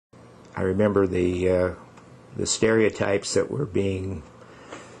I remember the stereotypes that were being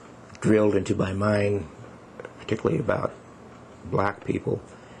drilled into my mind, particularly about black people.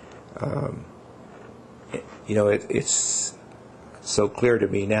 It's so clear to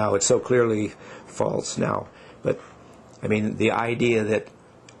me now. It's so clearly false now. But, I mean, the idea that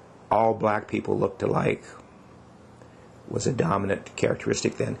all black people looked alike was a dominant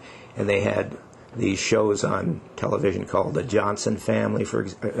characteristic then. And they had these shows on television called The Johnson Family,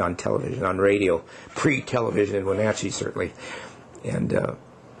 on television, on radio, pre-television in Wenatchee, certainly. And,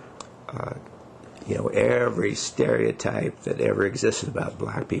 every stereotype that ever existed about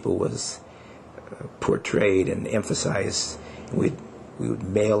black people was portrayed and emphasized. We would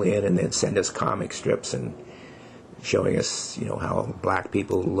mail in and they'd send us comic strips and showing us, how black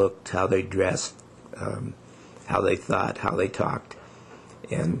people looked, how they dressed, how they thought, how they talked.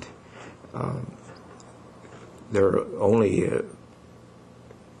 And there are only,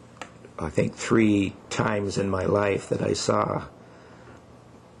 I think, 3 times in my life that I saw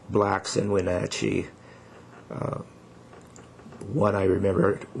blacks in Wenatchee. One I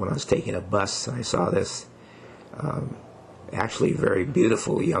remember when I was taking a bus, and I saw this actually very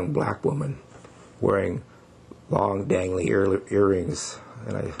beautiful young black woman wearing long dangly earrings,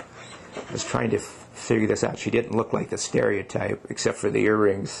 and I was trying to figure this out. She didn't look like the stereotype except for the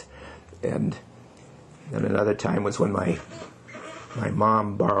earrings. And then another time was when my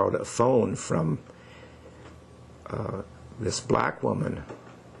mom borrowed a phone from this black woman.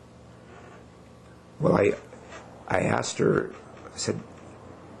 Well, I asked her, I said,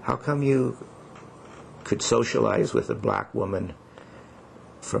 how come you could socialize with a black woman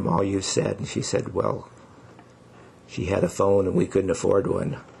from all you said? And she said, well, she had a phone and we couldn't afford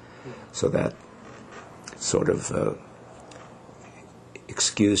one. So that sort of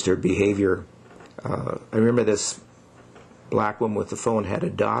excused her behavior. I remember this black woman with the phone had a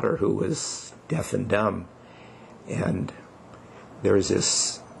daughter who was deaf and dumb. And there was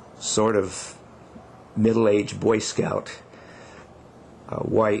this sort of middle-aged Boy Scout,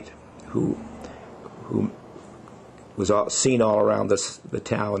 white, who was seen all around the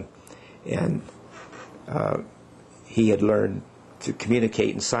town, and he had learned to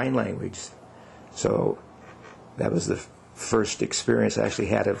communicate in sign language. So that was the first experience I actually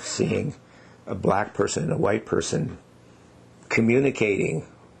had of seeing a black person and a white person communicating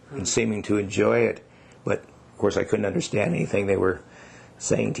and seeming to enjoy it. But, of course, I couldn't understand anything they were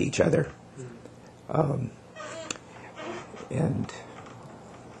saying to each other. And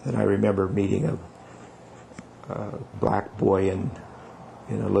then I remember meeting a black boy in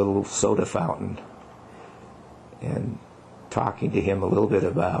a little soda fountain and talking to him a little bit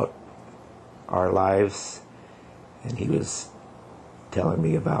about our lives, and he was telling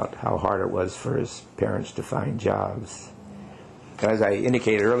me about how hard it was for his parents to find jobs. As I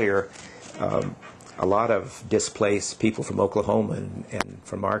indicated earlier, a lot of displaced people from Oklahoma and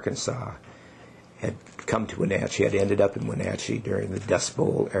from Arkansas had come to Wenatchee, had ended up in Wenatchee during the Dust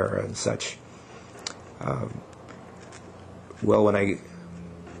Bowl era and such. Well, when I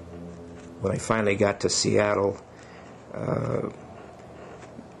finally got to Seattle,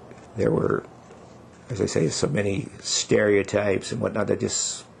 there were, as I say, so many stereotypes and whatnot that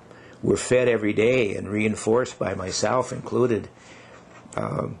just were fed every day and reinforced by myself included.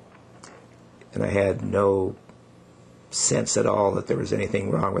 And I had no sense at all that there was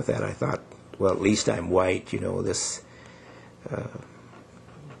anything wrong with that. I thought, well, at least I'm white, this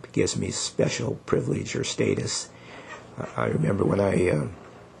gives me special privilege or status. I remember when I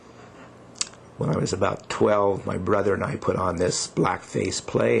was about 12, my brother and I put on this blackface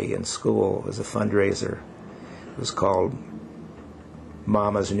play in school. It was a fundraiser. It was called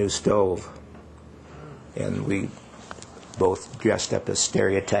Mama's New Stove. And we both dressed up as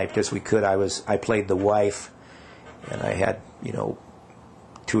stereotyped as we could. I played the wife, and I had,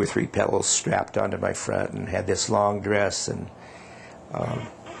 2 or 3 pillows strapped onto my front and had this long dress. And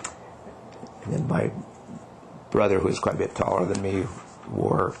then my brother, who was quite a bit taller than me,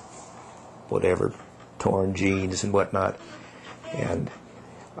 wore whatever, torn jeans and whatnot. And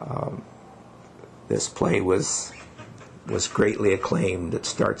this play was greatly acclaimed. It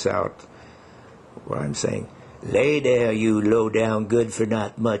starts out where I'm saying, "Lay there, you low-down good for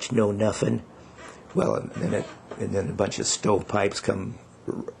not much, know nothing." Well, and then a bunch of stovepipes come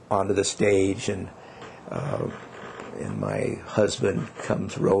onto the stage, and my husband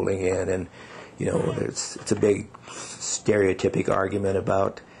comes rolling in, and it's a big stereotypic argument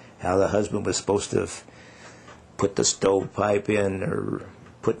about how the husband was supposed to have put the stovepipe in or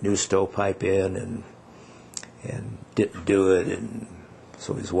put new stovepipe in and didn't do it, and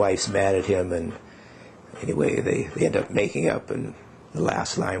so his wife's mad at him, and anyway they end up making up, and the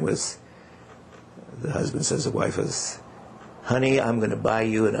last line was, the husband says to the wife is, "Honey, I'm going to buy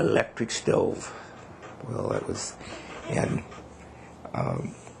you an electric stove." Well, that was, and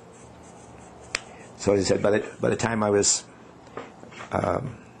so he said, by the time I was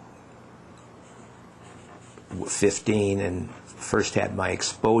 15 and first had my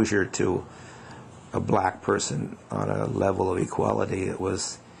exposure to a black person on a level of equality, it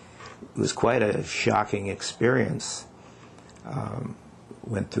was quite a shocking experience.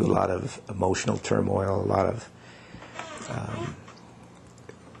 Went through a lot of emotional turmoil, a lot of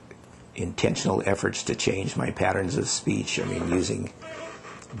intentional efforts to change my patterns of speech. I mean, using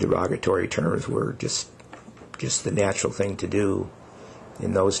derogatory terms were just the natural thing to do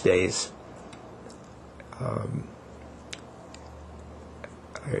in those days. I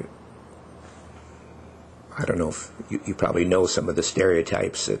don't know if you probably know some of the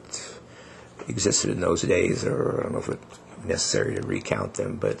stereotypes that existed in those days, or I don't know if it's necessary to recount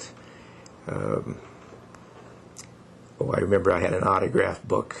them, but I remember I had an autograph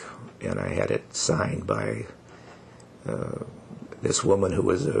book, and I had it signed by this woman who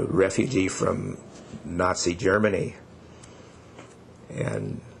was a refugee from Nazi Germany.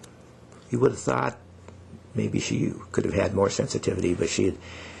 And you would have thought maybe she could have had more sensitivity, but she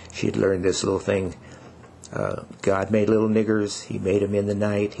had learned this little thing. God made little niggers, he made them in the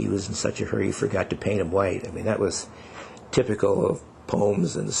night, he was in such a hurry he forgot to paint them white. I mean, that was typical of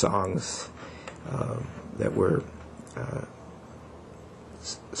poems and songs that were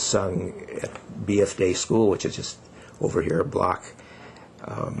sung at BF Day School, which is just over here a block.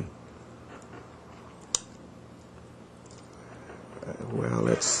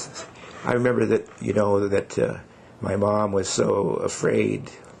 I remember that, that my mom was so afraid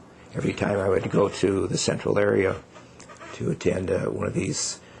every time I would go to the Central Area to attend one of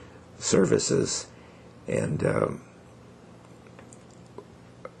these services, and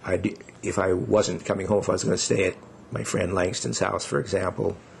if I wasn't coming home, if I was going to stay at my friend Langston's house, for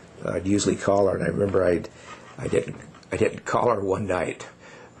example, I'd usually call her, and I remember I didn't call her one night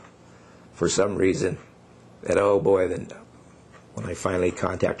for some reason. And oh boy, then when I finally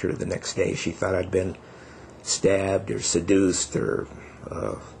contacted her the next day, she thought I'd been stabbed or seduced or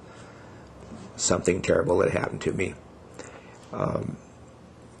something terrible had happened to me.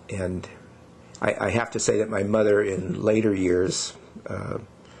 And I have to say that my mother, in later years,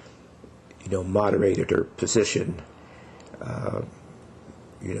 moderated her position.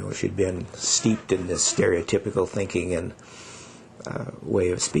 She'd been steeped in this stereotypical thinking and way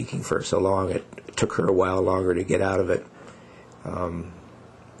of speaking for so long. It took her a while longer to get out of it.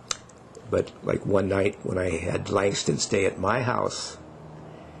 But like one night when I had Langston stay at my house,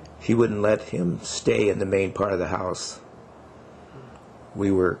 she wouldn't let him stay in the main part of the house.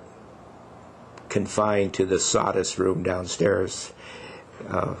 We were confined to the sawdust room downstairs.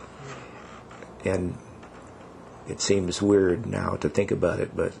 And it seems weird now to think about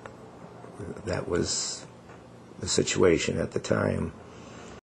it, but that was the situation at the time.